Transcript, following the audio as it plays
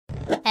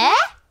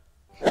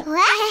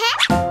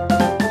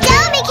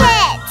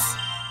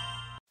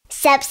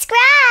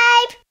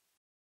Subscribe!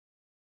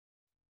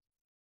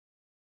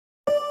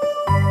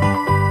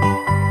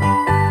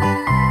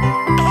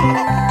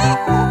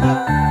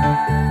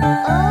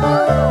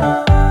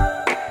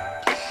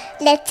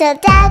 Little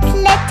duck,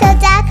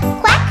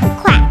 quack,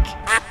 quack.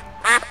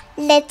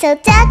 Little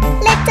duck,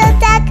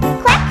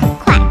 quack,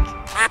 quack.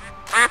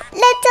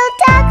 Little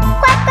duck,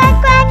 quack, quack,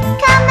 quack,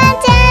 come and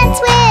dance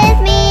with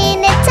me.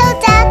 Little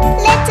duck,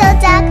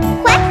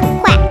 quack,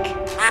 quack.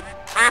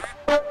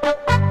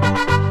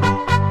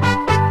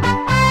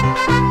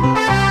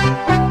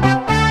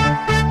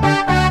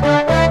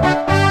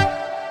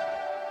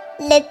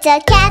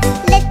 Little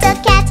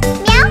cat,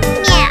 meow,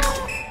 meow.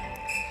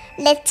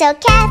 Little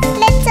cat,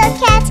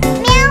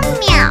 meow,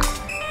 meow.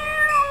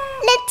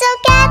 Little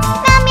cat,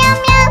 meow, meow,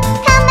 meow,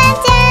 come and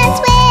dance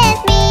with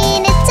me.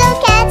 Little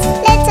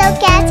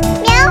cat,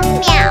 meow,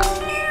 meow.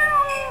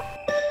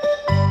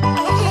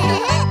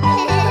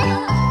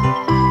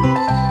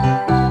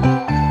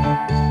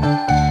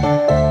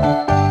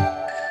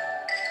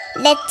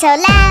 Little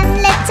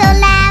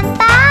lamb,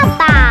 ba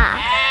ba.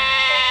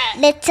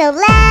 Little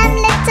lamb,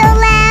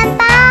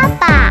 ba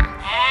ba.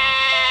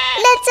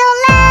 Little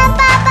lamb,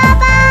 ba ba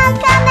ba,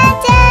 come and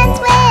dance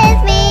with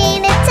me.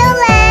 Little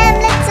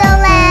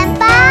lamb,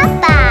 ba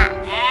ba.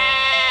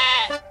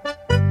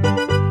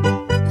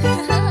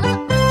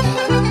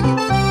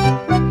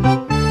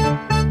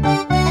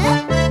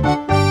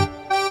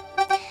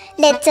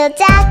 Little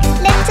duck,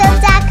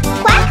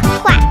 quack,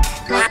 quack.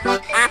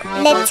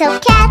 Little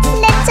cat,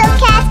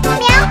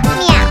 meow,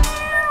 meow.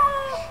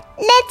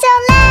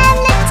 Little lamb,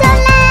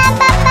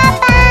 ba ba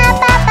ba,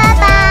 ba ba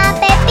ba.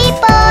 Baby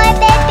boy,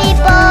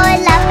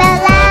 laugh out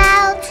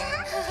loud.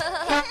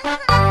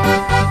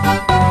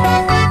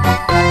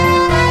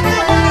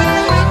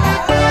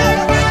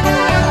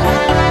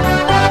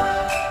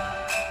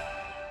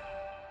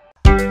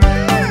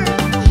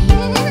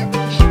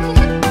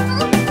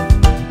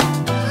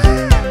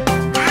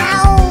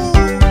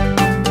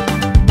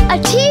 A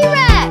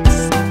T-Rex!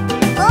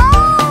 Oh,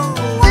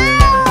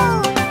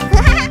 wow!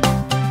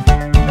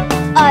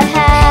 I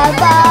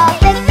have a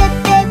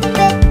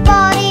big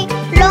body,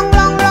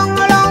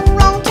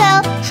 long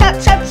tail, sharp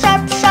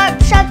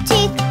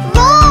teeth,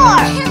 roar!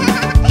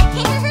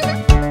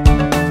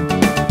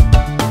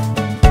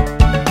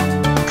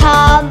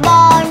 Come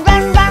on,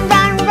 run,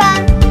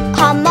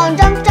 come on,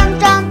 jump,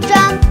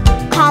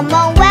 come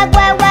on, wag,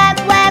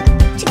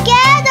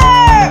 together!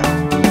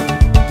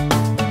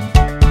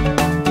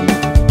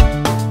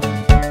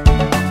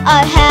 I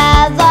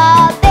have a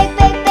big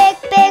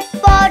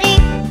body,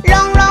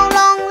 long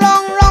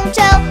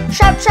tail,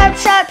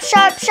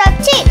 sharp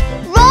teeth,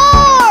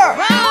 roar!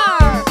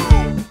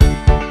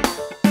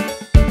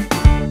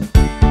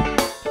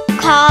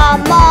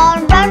 Come on,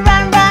 run,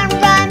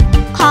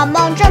 come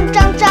on, jump,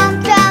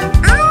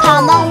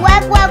 come on,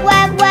 wag,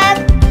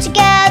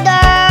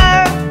 together!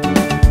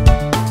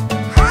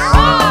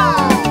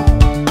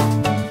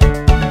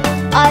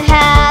 I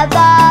have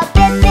a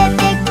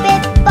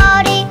big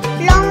body,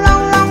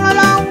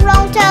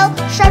 long tail,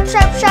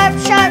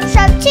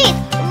 sharp teeth,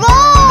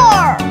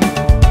 roar!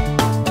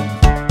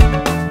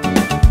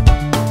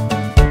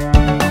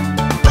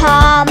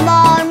 Come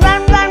on,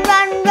 run,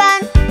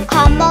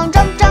 come on,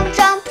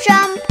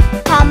 jump,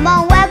 come on,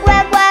 wag,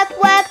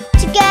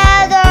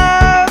 together!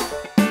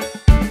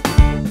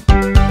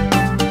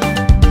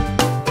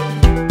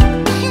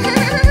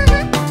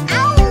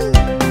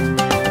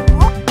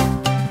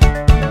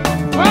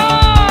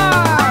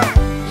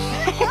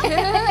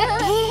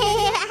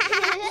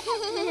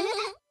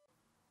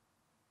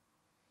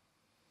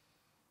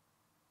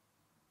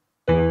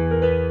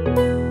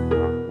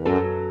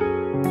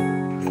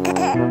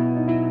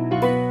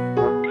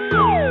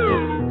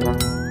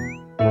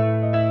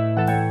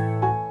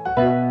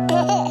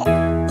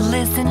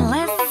 Listen,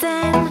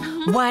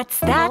 what's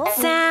that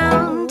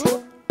sound?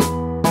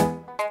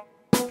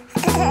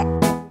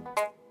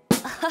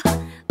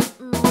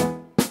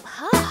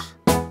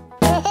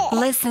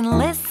 Listen,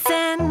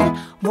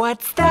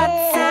 what's that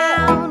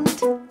sound?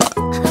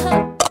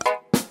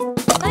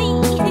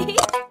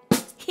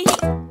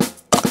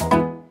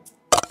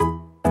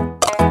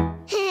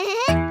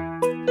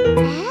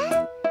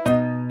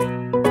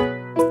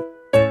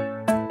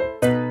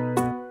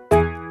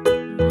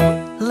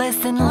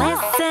 Listen,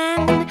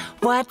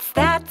 what's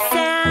that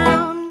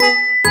sound?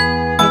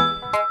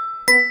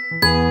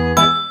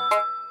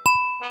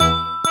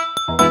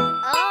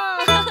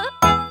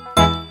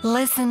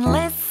 Listen,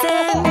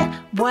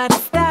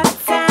 what's that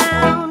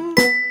sound?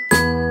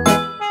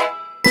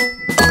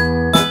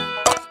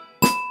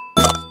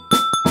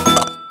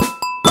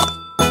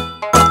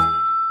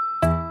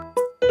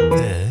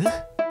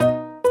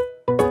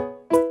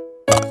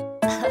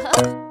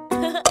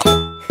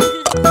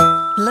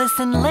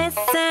 Listen,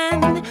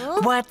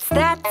 what's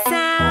that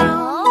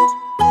sound?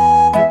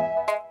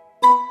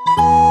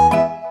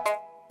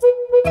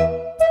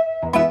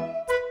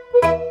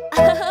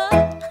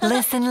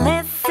 Listen,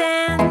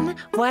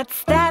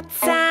 what's that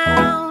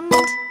sound?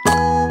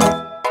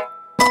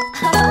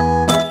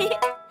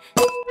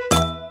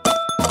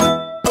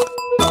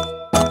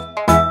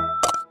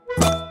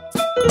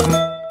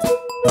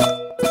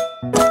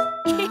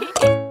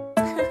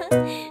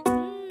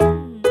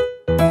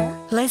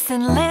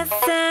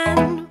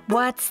 listen,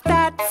 what's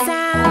that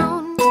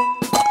sound?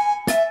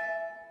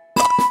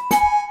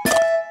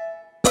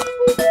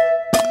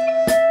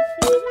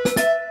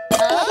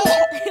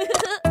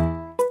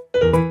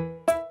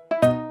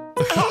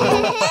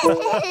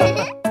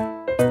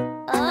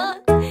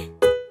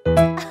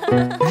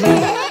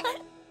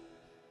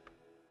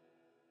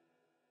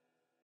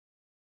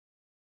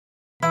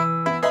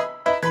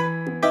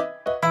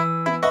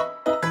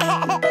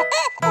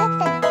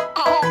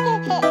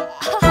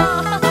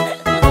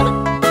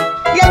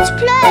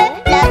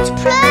 Let's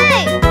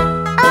play!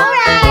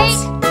 Alright.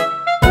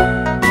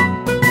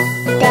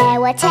 There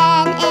were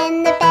 10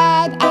 in the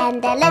bed,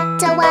 and the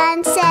little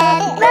one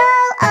said,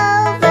 roll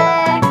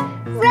over,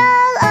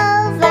 roll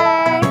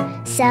over.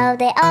 So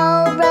they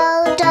all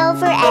rolled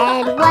over,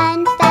 and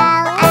one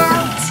fell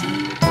out.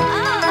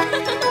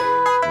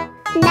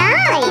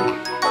 9.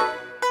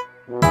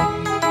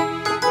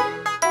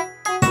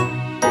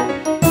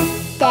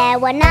 There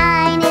were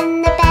 9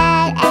 in the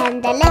bed,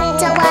 and the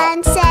little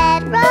one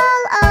said,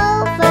 roll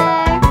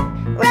over,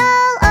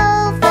 roll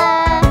over.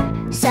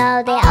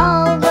 So they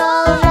all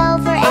rolled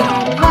over,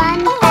 and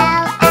one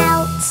fell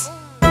out.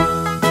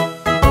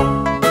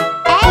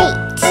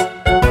 8.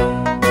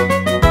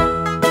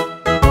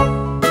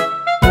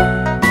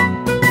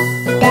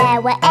 There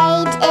were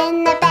 8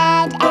 in the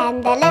bed,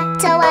 and the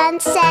little one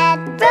said,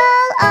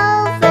 roll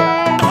over,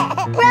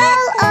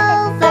 roll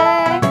over.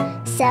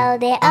 So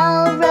they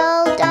all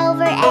rolled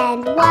over,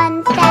 and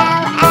one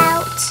fell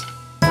out.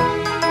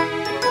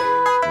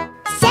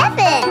 7.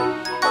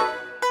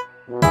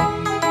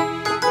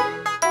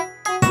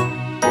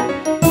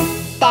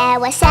 There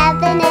were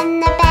 7 in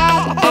the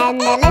bed,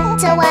 and the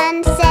little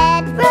one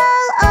said,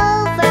 roll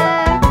over,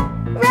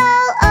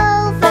 roll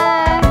over.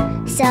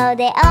 So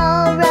they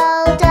all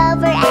rolled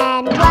over,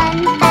 and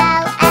one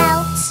fell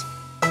out.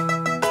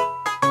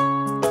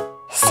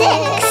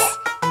 6.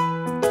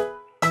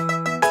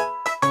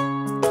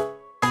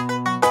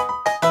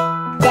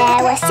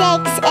 There were 6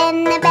 in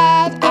the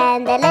bed,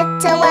 and the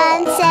little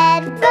one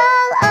said,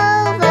 roll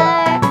over,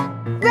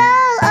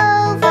 roll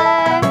over.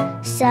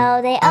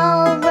 So they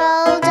all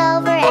rolled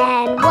over,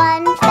 and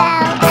one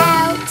fell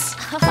out.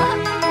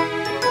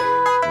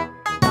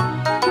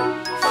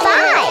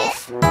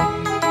 5.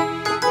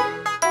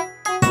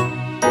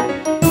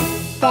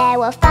 There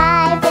were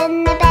 5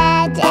 in the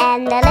bed,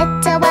 and the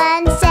little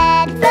one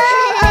said,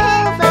 roll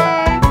over,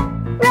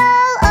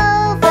 roll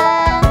over.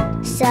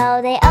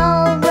 So they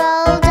all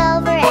rolled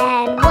over,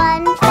 and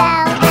one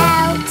fell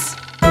out.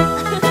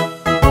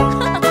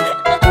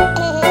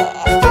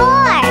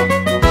 4.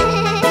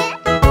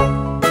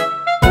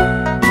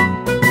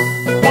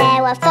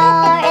 There were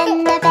 4 in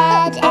the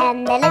bed, and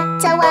the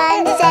little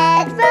one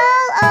said,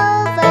 roll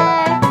over,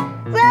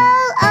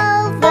 roll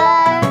over.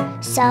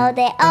 So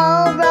they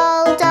all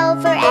rolled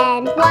over,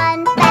 and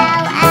one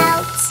fell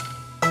out.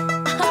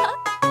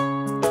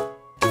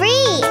 3.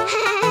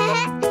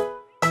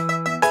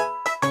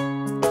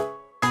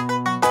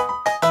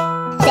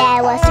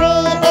 There were 3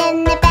 in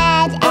the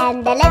bed, and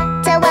the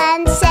little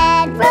one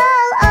said,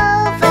 roll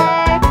over,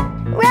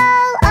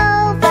 roll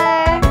over.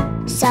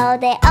 So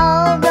they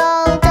all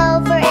rolled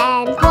over,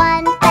 and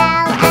one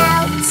fell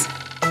out.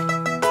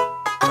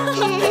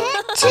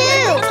 2.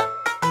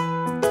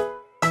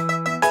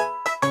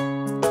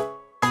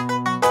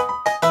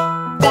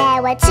 There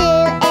were 2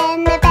 in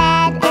the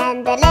bed, and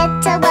the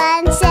little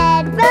one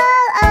said,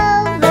 roll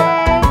over,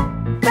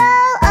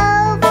 roll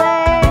over.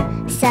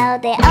 So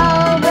they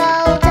all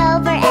rolled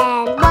over,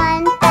 and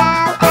one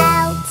fell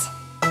out.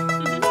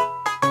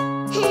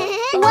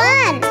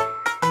 1.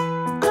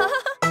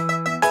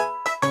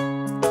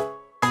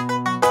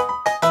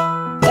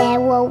 There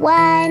were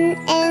 1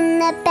 in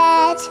the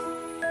bed,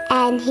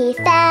 and he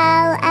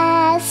fell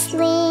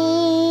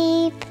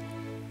asleep.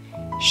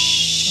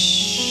 Shh.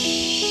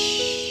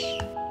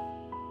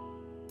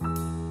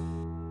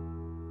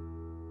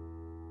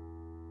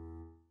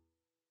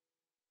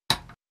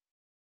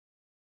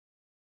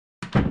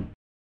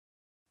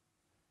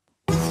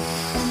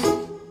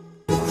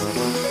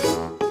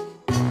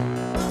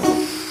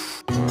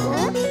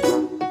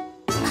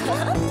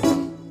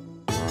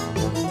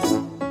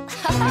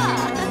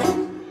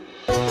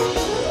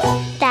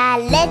 The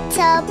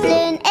little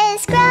balloon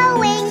is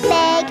growing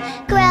big,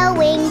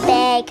 growing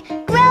big,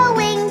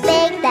 growing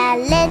big. The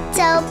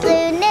little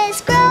balloon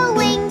is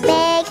growing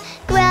big,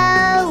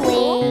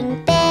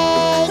 growing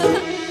big.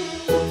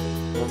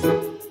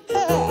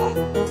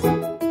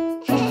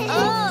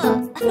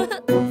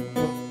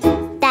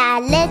 The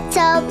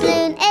little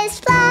balloon is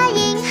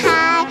flying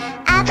high,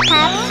 up,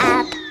 up,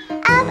 up,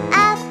 up,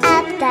 up,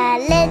 up. The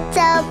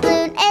little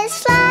balloon is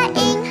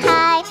flying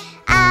high,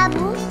 up,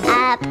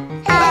 up,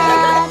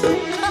 up.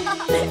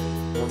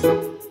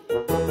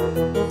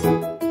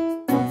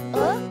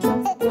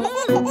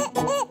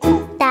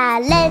 The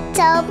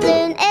little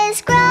balloon is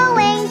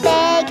growing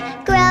big,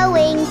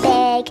 growing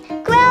big,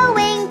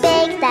 growing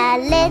big. The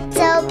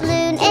little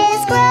balloon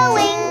is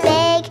growing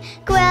big,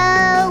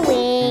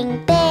 growing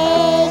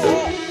big.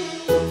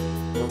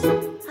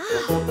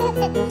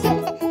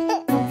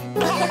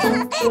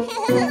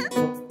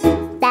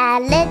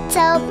 That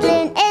little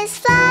balloon is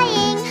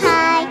flying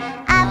high.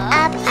 Up,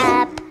 up,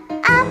 up,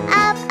 up,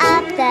 up,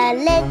 up. The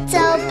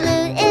little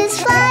balloon is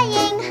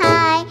flying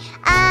high.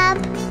 Up,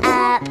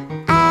 up,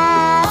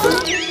 up.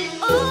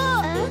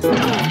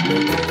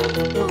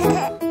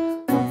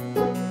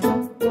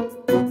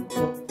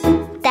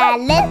 The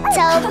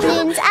little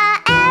balloons are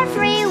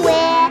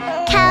everywhere.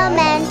 Come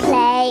and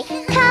play,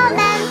 come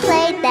and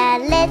play. The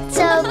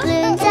little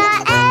balloons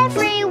are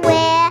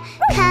everywhere.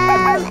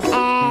 Come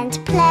and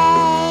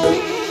play.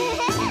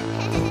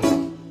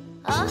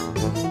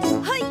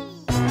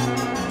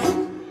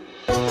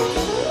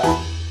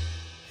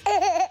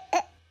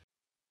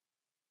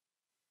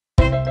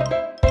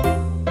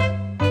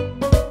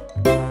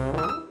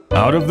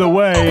 Out of the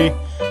way!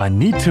 I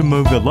need to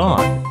mow the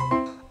lawn.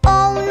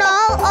 Oh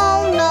no,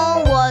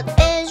 what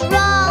is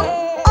wrong?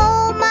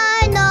 Oh,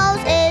 my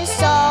nose is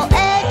so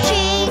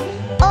itchy.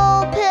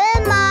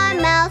 Open my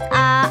mouth,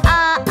 ah,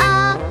 ah,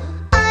 ah.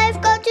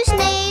 I've got to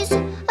sneeze,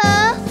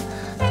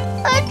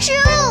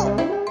 achoo!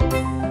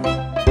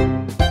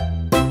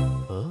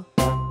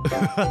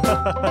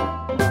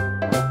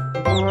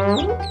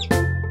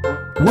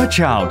 Watch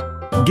out!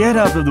 Get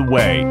out of the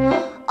way!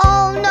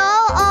 Oh no,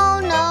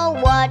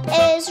 what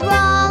is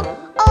wrong?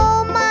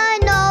 Oh, my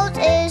nose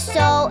is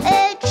so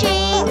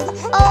itchy.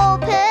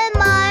 Open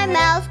my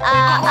mouth,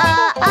 ah,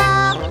 ah,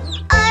 ah.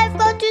 I've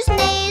got to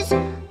sneeze,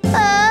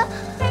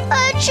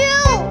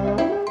 achoo!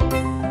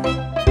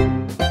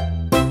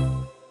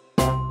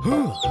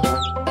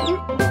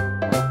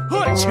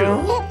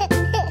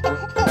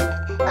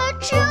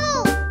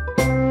 Achoo!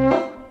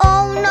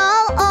 Oh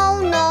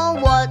no,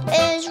 what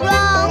is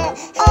wrong?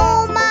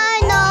 Oh, my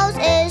nose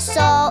is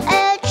so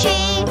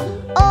itchy.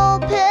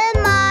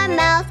 Open my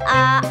mouth,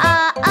 ah,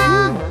 ah,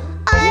 ah.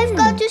 I've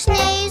got to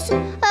sneeze,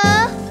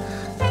 achoo!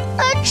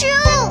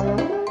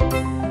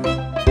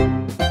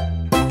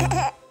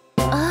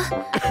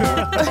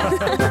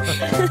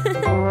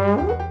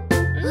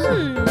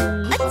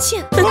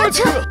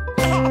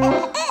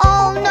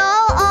 Oh no,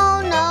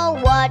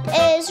 what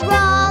is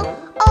wrong?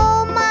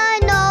 Oh, my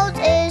nose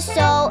is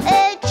so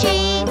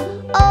itchy.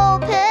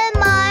 Open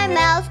my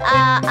mouth,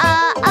 ah,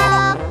 ah,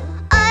 ah.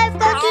 I've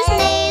got to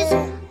sneeze,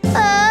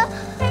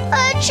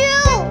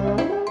 achoo!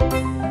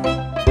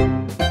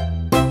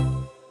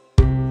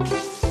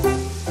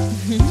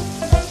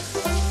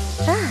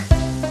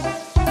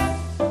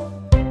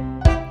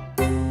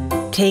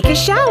 Take a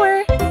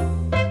shower.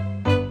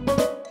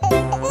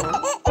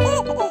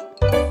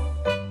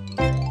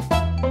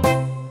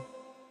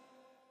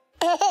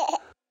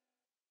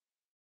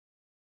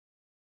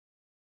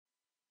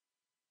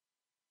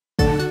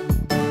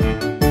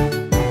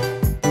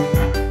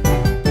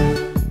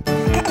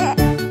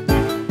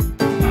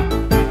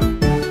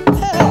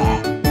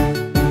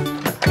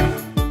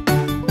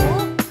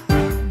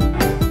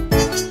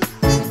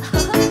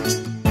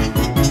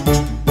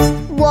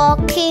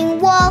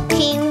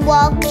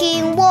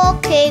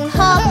 Walking,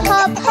 hop,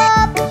 hop,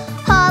 hop,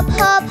 hop,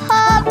 hop,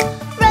 hop.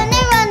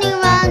 Running,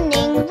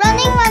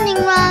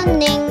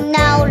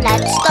 now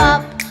let's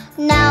stop,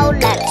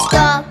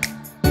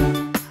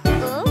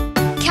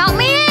 Count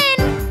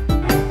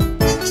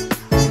me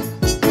in!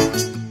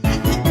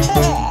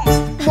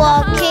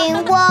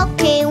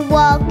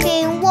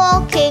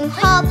 Walking,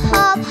 hop, hop,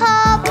 hop,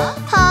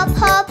 hop,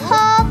 hop,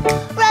 hop.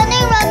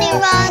 Running,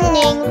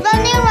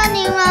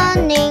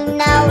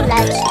 now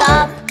let's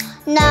stop,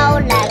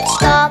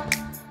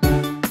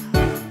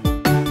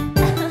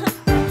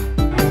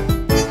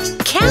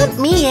 Count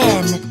me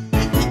in.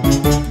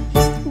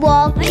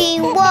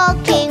 Walking,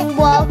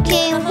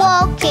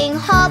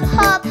 hop,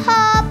 hop,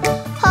 hop,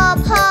 hop,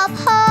 hop,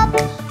 hop.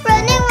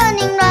 Running,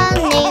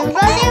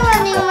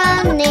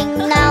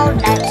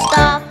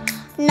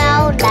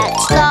 now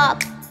let's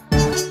stop,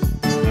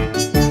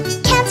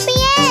 Count me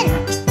in.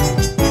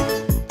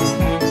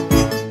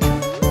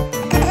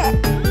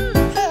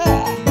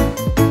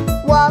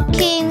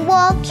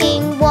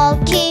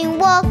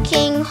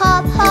 Walking,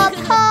 hop, hop,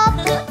 hop,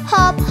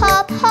 hop,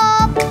 hop,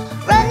 hop.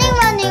 Running,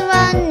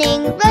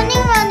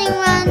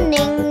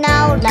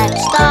 now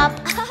let's stop,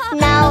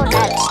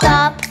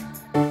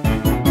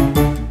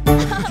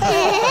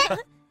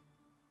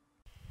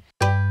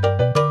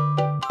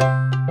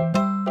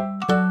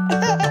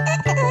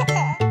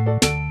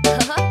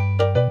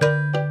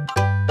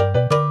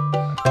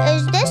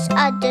 Is this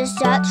a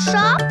dessert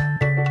shop?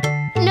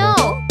 No,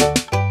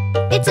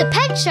 it's a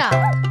pet shop.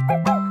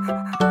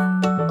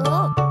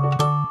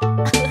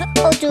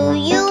 Oh, do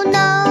you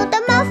know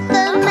the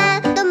Muffin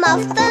Man, the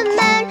Muffin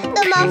Man,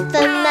 the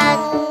Muffin Man?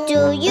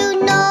 Do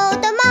you know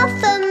the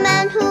Muffin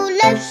Man who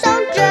lives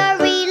on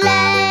Drury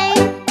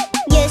Lane?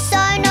 Yes,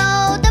 I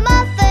know the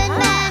Muffin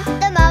Man,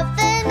 the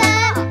Muffin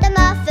Man, the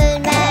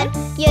Muffin Man.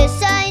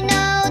 Yes, I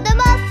know the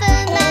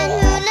Muffin Man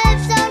who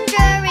lives on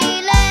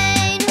Drury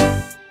Lane.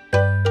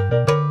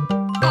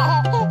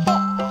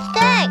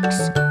 Thanks,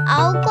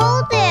 I'll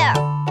go there.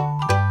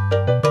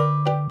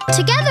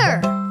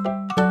 Together!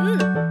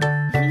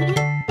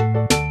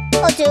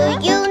 Oh, do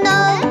you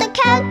know the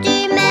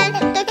Candy Man,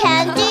 the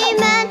Candy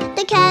Man,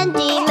 the Candy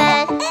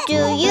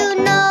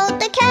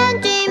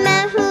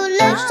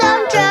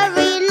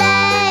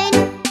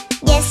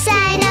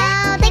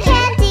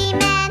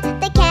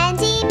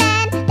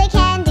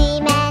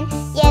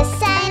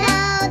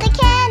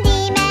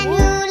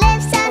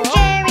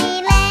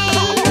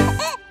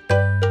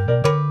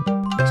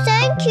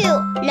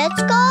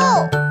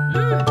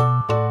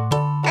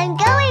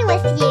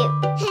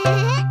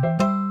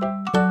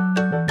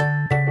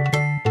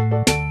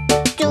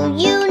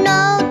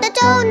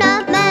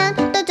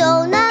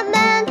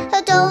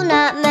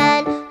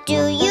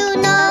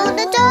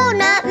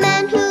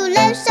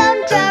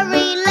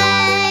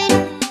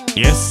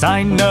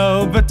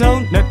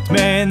donut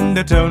man,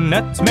 the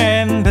donut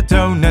man, the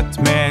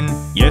donut man.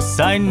 Yes,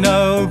 I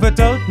know the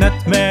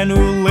donut man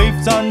who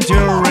lives on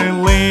Drury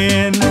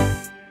Lane.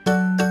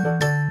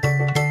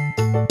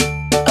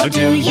 Oh,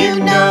 do you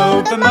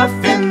know the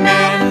Muffin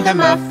Man, the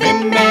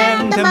Muffin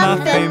Man, the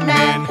Muffin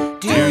Man?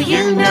 Do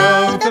you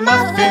know the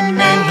Muffin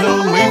Man who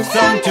lives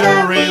on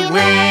Drury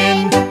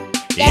Lane?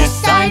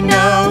 Yes, I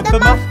know the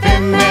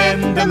Muffin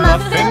Man, the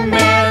Muffin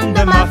Man,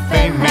 the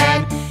Muffin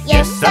Man.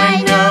 Yes,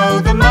 I know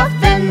the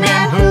Muffin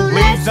Man who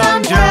lives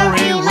on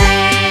Drury Lane.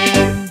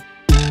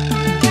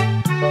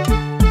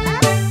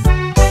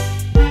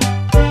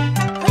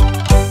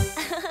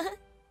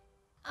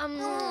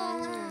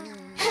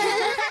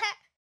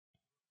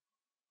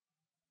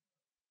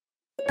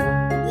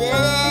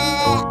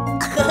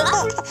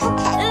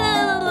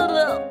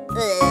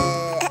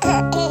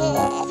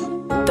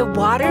 The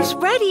water's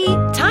ready.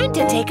 Time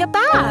to take a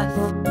bath.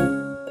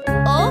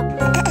 Oh,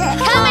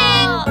 coming!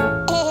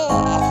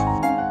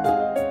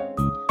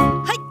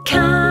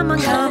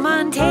 Come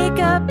on, take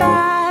a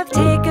bath,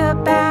 take a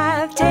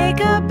bath, take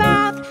a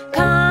bath.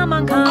 Come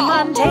on,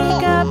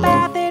 take a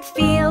bath. It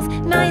feels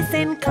nice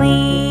and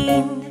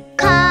clean.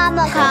 Come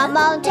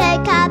on,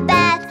 take a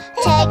bath,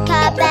 take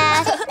a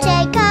bath,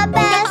 take a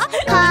bath.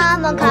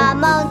 Come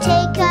on,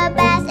 take a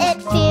bath.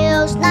 It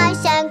feels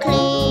nice and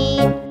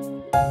clean.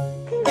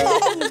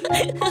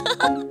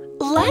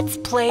 Let's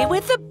play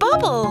with the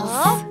bubbles.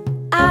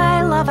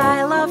 I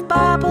love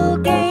bubble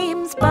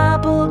games,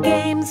 bubble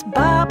games,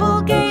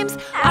 bubble games.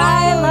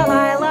 I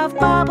love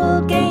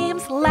bubble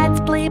games. Let's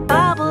play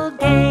bubble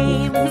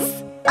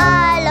games.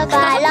 I love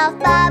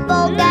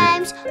bubble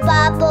games,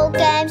 bubble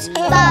games,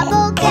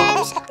 bubble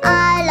games.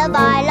 I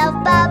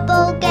love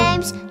bubble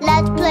games.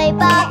 Let's play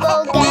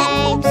bubble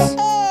games.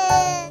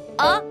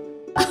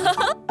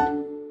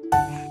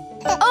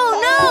 Oh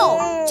no!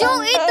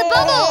 Don't eat the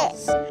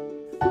bubbles!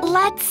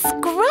 Let's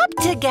scrub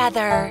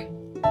together.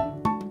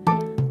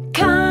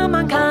 Come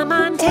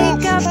on,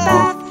 take a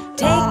bath,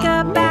 take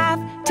a bath,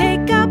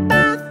 take a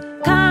bath.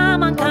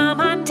 Come on,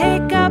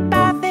 take a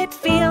bath. It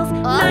feels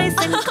nice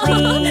and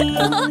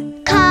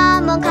clean.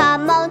 Come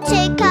on,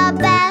 take a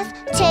bath,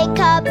 take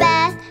a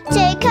bath,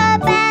 take a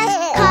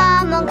bath.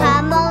 Come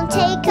on,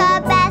 take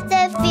a bath.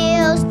 It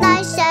feels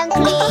nice and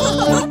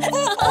clean.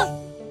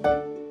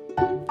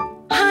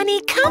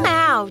 Honey, come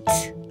out.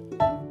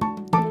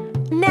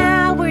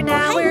 Now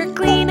we're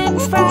clean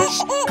and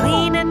fresh,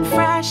 clean and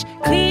fresh,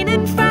 clean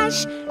and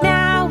fresh.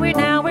 Now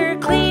we're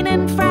clean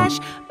and fresh.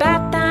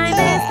 Bath time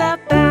is the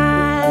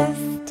best.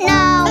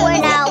 Now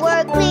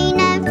we're clean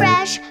and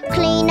fresh,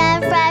 clean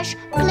and fresh,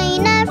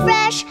 clean and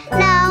fresh.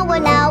 Now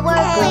we're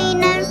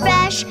clean and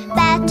fresh.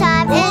 Bath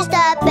time is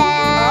the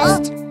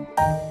best.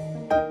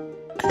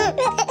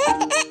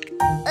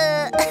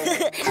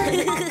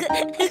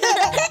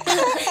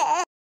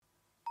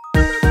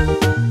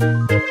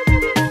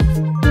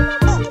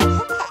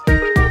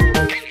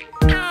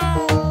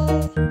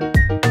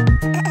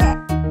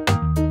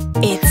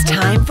 It's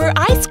time for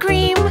ice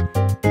cream.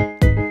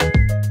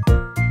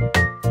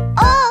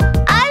 Oh,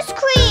 ice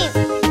cream!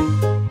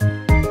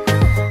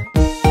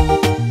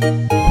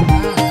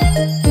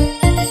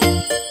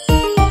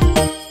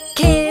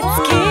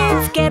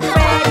 Kids, get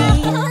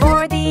ready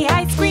for the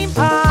ice cream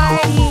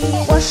party.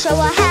 Wash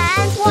our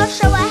hands,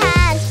 wash our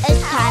hands.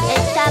 It's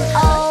time,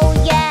 oh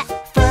yeah.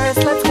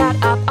 First, let's cut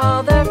up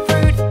all the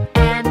fruit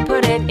and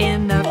put it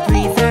in the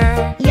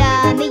freezer.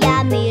 Yummy,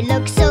 yummy,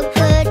 looks so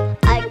good.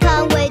 I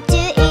can't wait to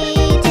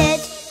eat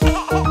it.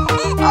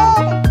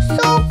 Oh,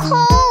 so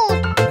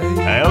cold.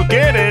 I'll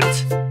get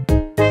it.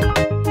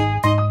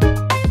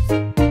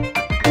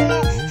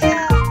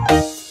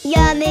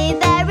 Yummy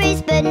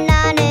berries,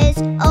 bananas,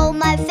 all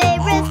my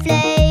favorite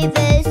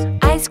flavors.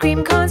 Ice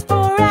cream cones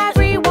for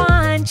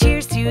everyone.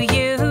 Cheers to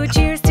you,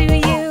 cheers to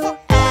you.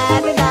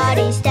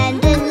 Everybody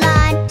stand in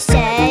line,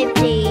 say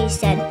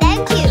please and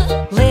thank you.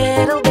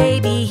 Little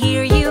baby,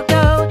 here you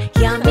go.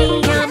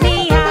 Yummy,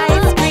 yummy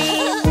ice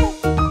cream.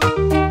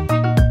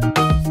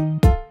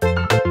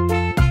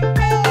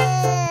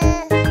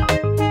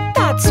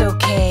 That's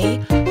okay.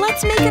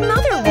 Let's make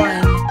another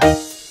one.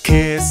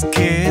 Kiss,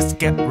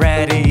 get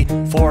ready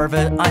for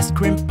the ice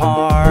cream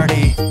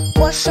party.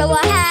 Wash our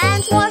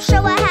hands,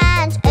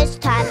 it's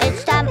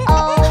time,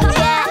 oh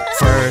yeah.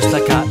 First, I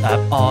cut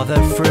up all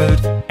the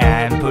fruit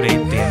and put it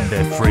in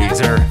the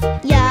freezer.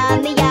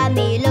 Yummy,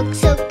 yummy, looks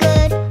so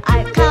good.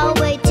 I can't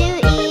wait to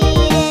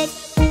eat it.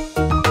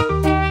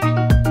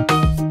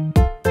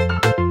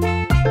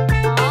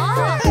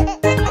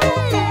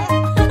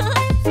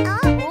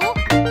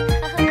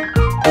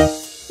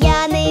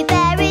 Yummy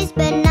berries,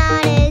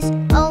 bananas,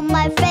 all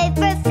my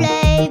favorite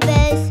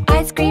flavors.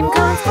 Ice cream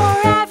cones for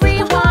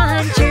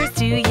everyone. Cheers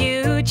to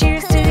you,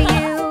 cheers to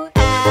you.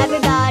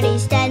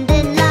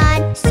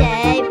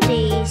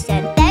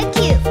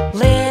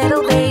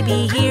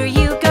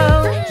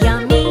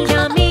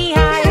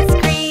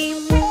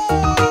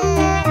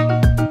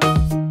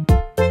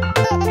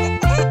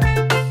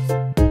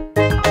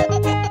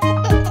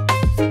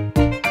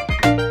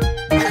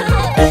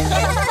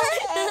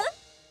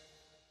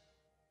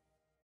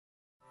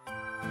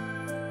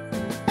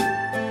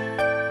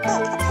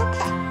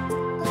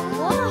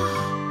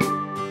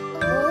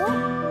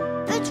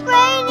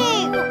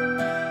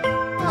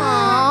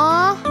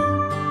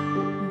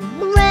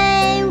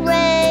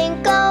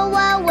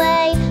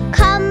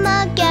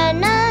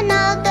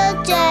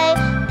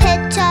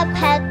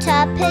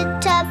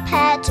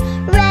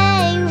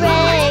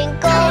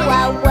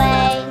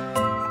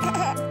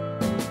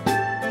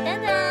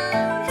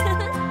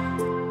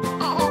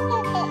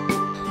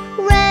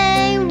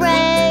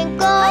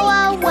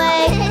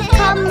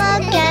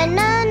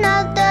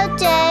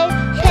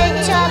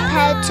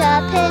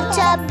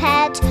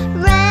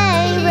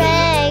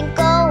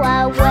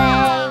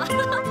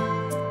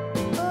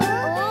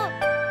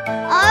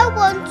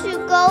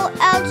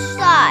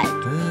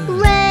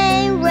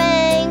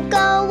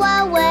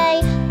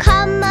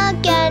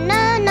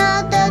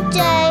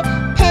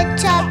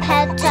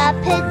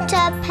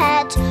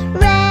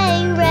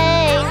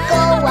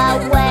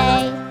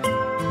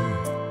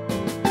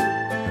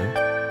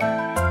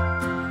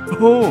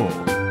 Oh,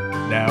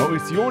 now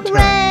it's your turn.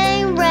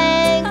 Rain,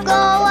 rain, go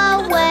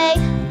away.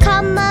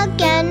 Come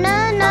again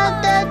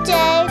another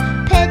day.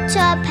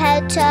 Pitter,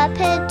 patter,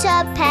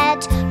 pitter,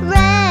 pat.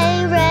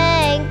 Rain,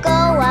 rain,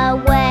 go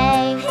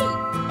away.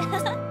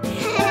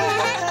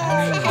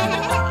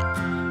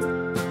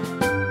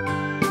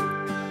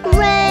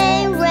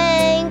 Rain,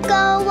 rain,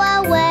 go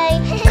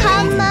away.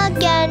 Come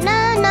again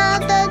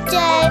another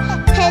day.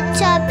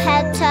 Pitter,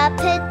 patter,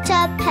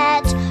 pitter,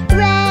 pat.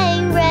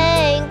 Rain,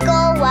 rain,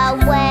 go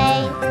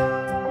away.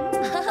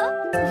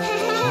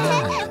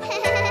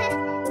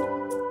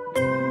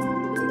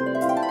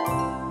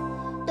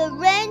 The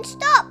rain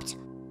stopped.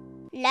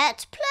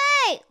 Let's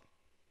play.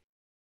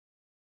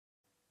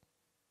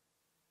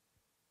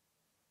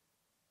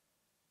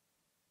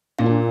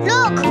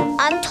 Look,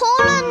 I'm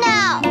taller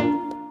now.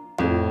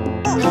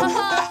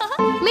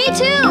 Me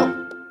too!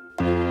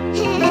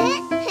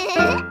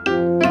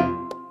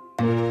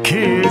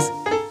 Kids,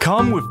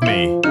 come with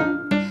me.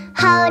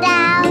 Hold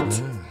out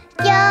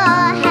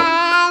your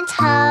hands,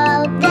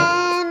 hold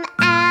them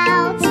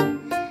out.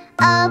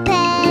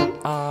 Open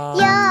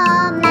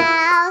your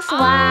mouth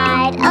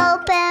wide,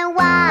 open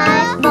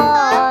wide.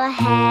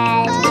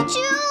 Forehead,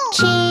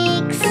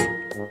 cheeks,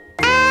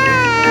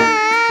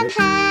 and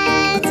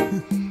hands.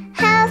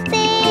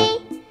 Healthy,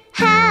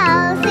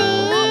 healthy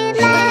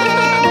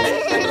life.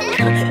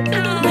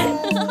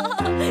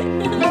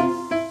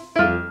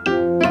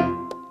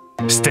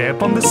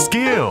 Step on the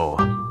scale.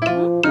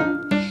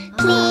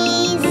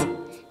 Please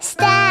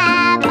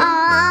step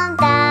on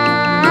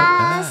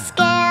the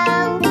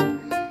scale.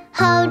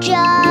 Hold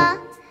your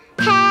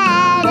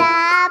head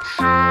up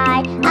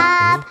high,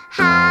 up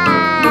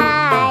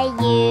high.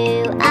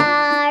 You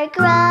are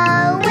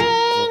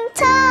growing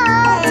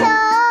tall,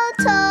 tall,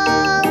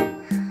 tall.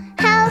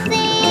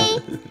 Healthy,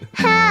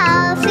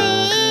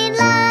 healthy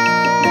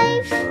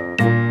life.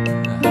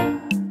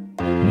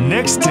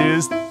 Next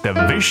is the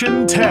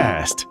vision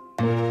test.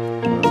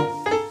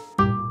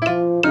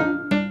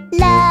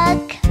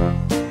 Look,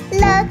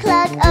 look,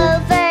 look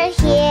over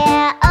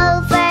here,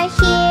 over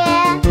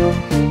here.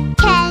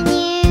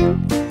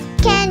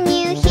 Can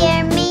you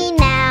hear me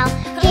now?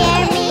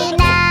 Hear me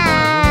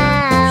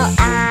now.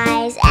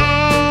 Eyes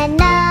and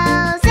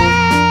nose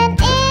and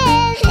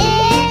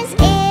ears.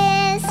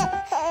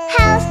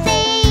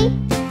 Healthy,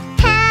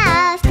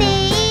 healthy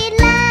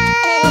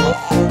life.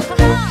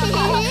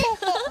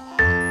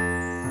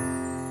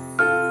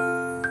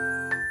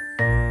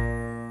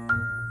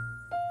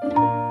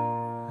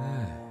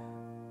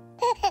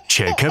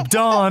 Checkup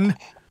done.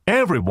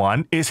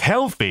 Everyone is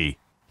healthy.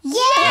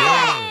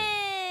 Yeah!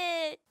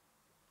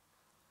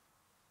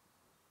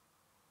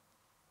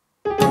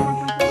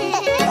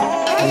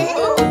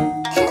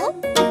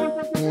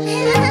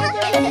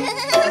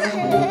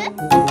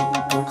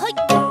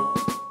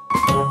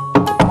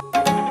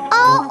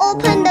 I'll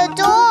open the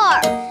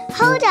door.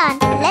 Hold on,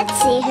 let's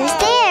see who's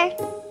there.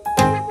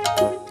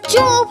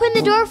 Joe, open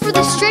the door for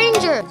the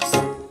strangers.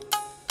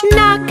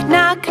 Knock,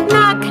 knock,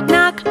 knock,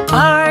 knock.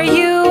 Are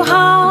you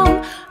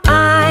home?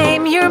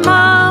 I'm your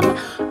mom.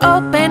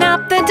 Open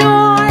up the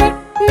door.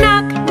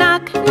 Knock,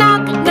 knock,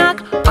 knock,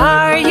 knock.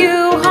 Are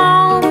you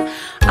home?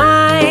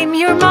 I'm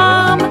your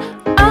mom.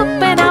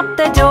 Open up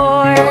the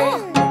door.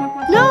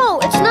 No,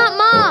 it's not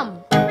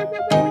Mom.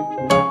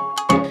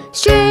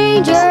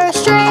 Stranger,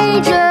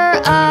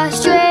 stranger, a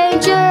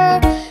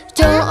stranger.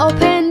 Don't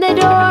open the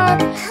door.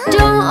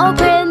 Don't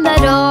open the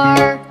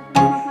door.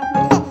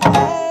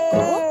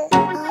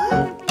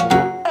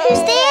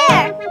 Who's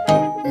there?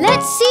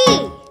 Let's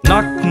see.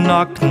 Knock,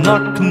 knock,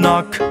 knock,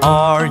 knock.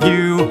 Are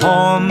you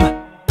home?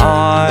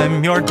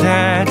 I'm your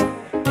dad.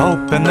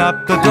 Open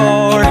up the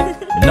door.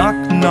 Knock,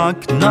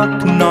 knock,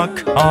 knock,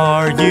 knock.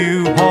 Are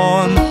you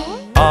home?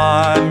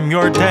 I'm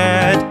your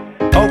dad.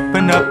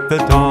 Open up the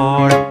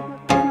door.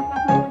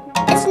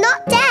 It's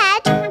not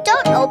Dad.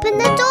 Don't open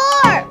the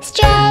door.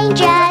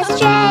 Stranger,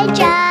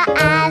 stranger,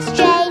 a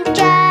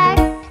stranger.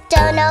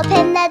 Don't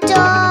open the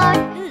door.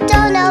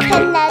 Don't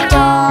open the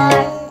door.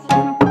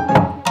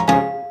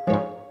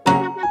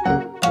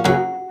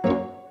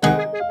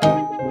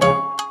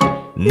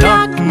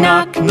 Knock,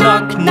 knock,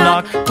 knock,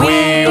 knock.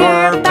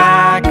 We're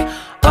back.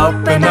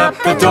 Open up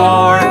the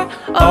door.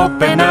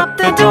 Open up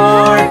the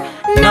door.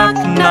 Knock,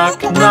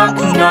 knock, knock,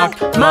 knock.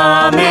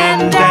 Mom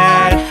and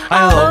Dad.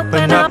 I'll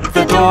open up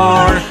the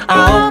door.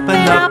 I'll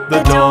open up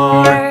the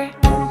door.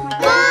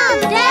 Mom,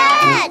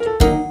 Dad!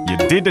 You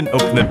didn't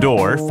open the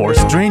door for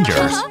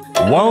strangers.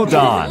 Well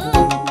done.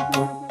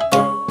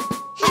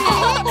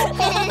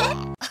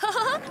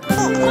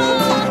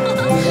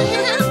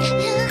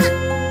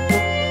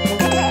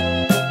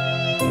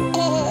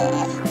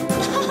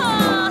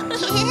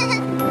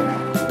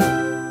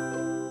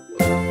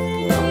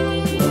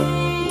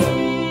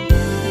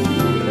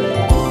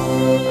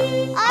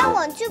 I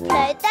want to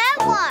play that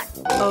one.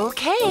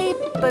 Okay,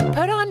 but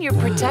put on your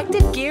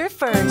protective gear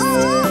first.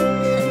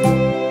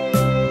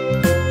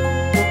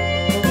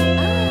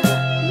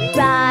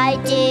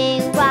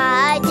 Riding,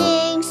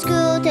 riding,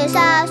 scooters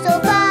are so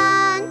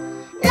fun.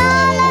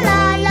 La la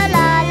la la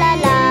la la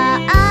la,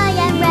 I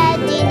am ready.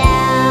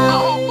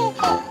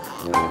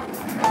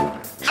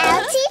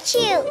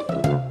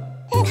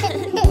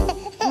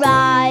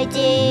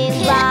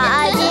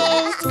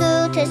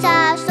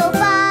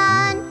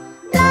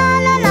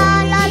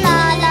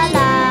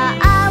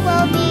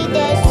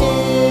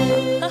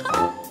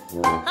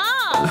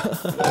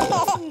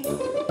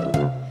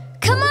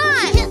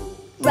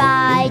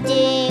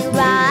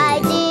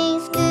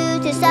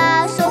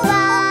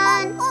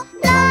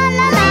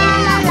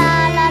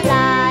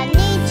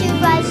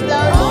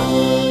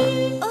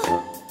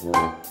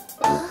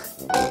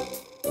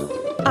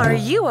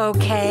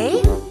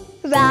 okay?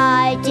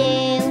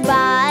 Riding,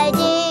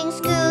 riding,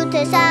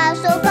 scooters are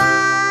so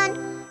fun.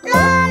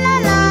 La la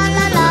la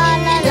la la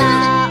la la,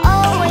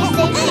 always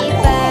safety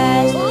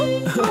first.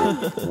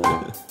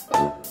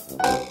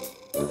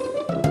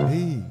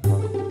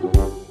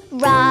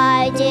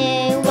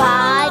 Riding,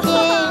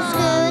 riding,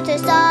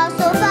 scooters are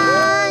so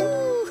fun.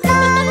 La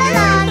la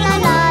la la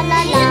la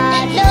la la,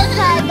 look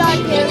I got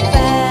here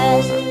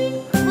first.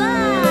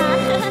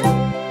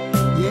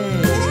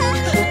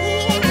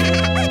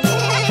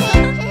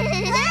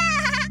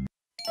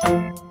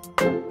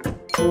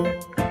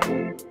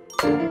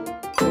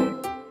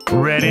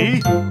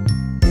 Ready?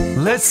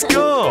 Let's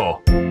go!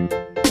 Go,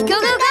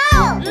 go,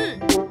 go!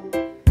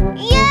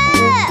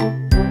 Yeah!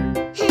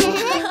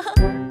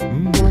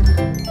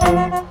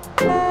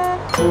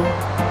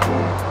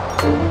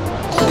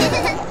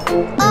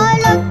 I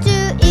love to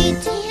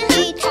eat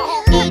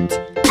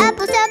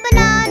apples and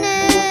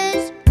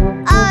bananas.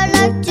 I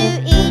like to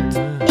eat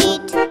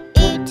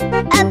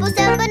apples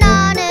and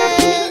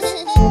bananas.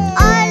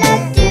 I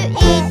like to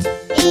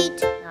eat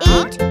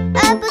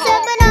apples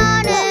and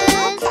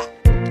bananas.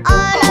 I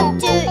like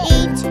to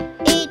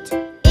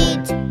eat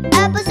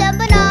apples and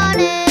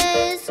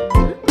bananas.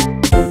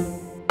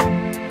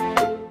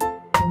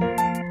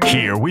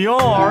 Here we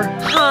are!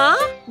 Huh?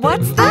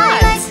 What's I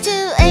that? like to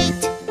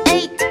eat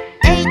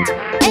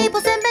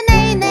apples and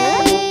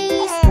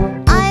bananas.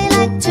 I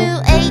like to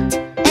eat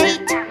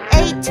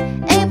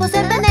apples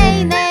and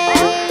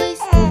bananas.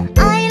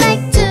 I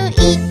like to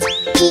eat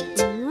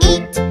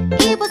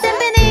apples and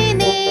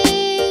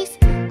bananas.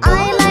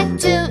 I like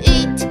to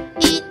eat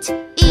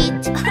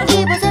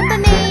apples and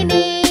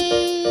bananas.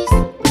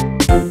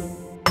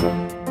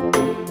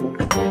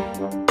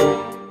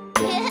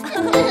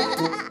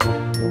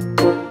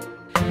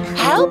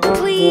 Help,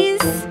 please.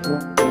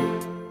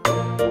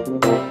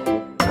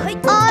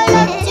 I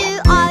like to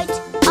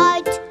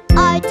eat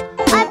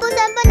apples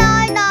and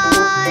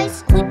bananas.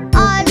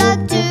 I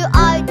like to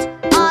eat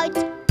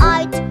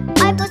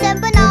apples and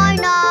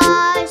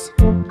bananas.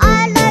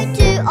 I like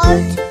to eat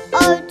apples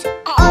and bananas.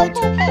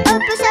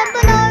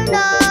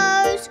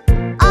 I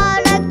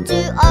like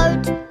to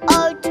eat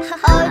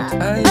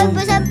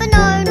apples and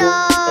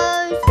bananas.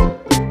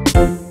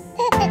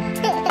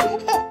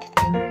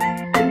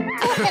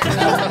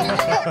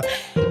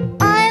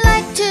 I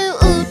like to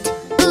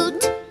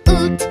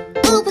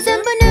eat apples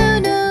and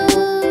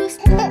bananas.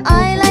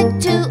 I like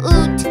to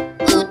eat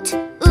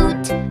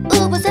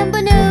apples and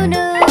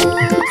bananas.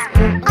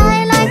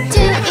 I like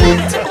to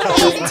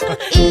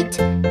eat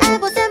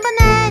apples and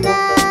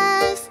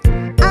bananas.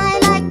 I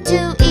like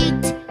to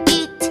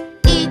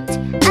eat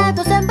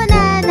apples and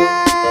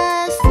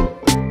bananas.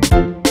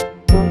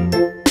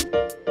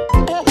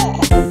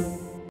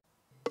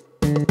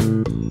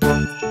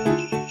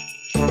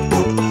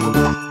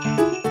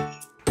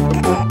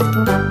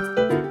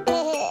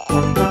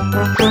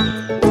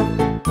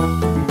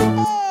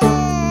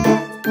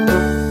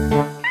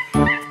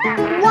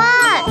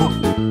 One,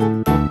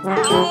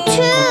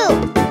 two,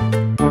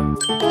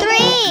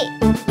 three,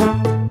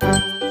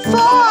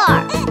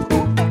 4,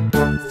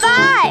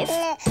 5.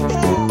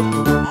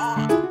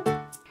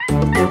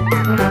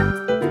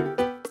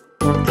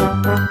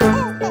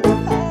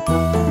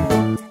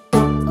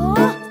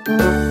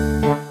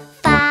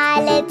 Five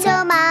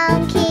little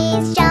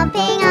monkeys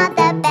jumping on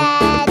the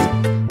bed.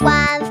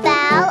 One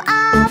fell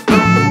off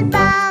and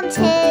bumped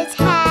his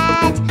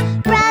head.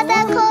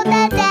 Brother called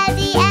the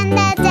daddy and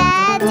the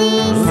daddy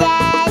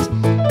said,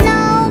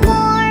 "No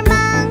more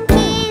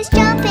monkeys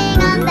jumping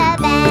on the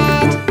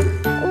bed."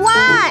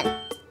 1,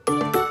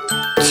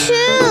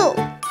 2,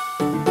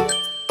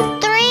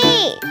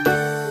 3,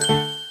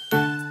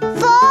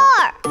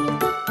 4.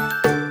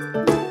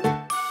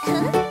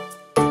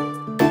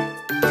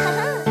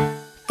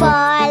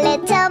 4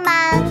 little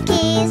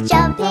monkeys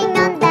jumping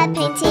on the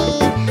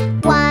painting.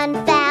 One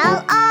fell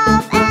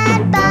off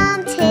and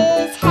bumped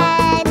his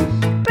head.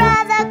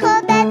 Brother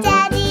called the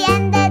daddy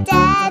and the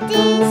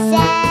daddy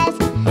said,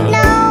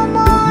 "No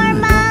more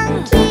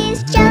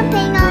monkeys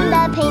jumping on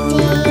the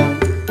painting."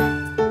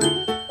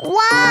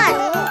 1,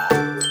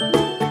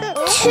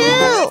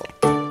 2,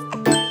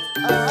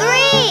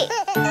 3.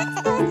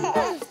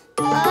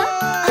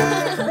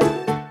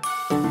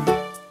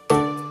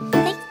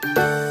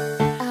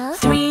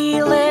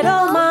 3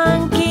 little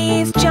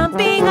monkeys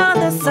jumping on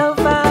the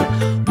sofa.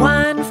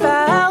 One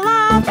fell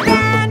off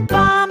and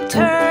bumped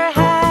her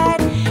head.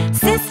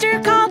 Sister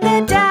called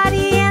the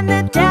daddy and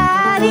the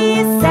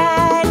daddy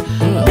said,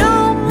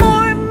 "No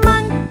more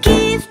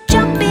monkeys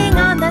jumping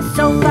on the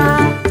sofa."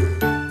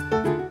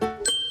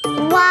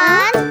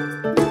 1,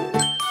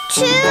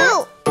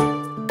 2.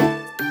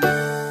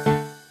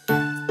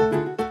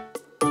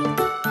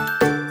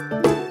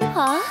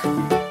 Huh?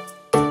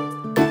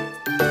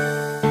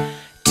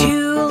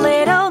 2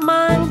 little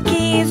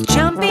monkeys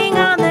jumping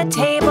on the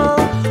table.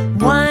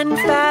 One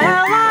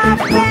fell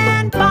off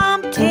and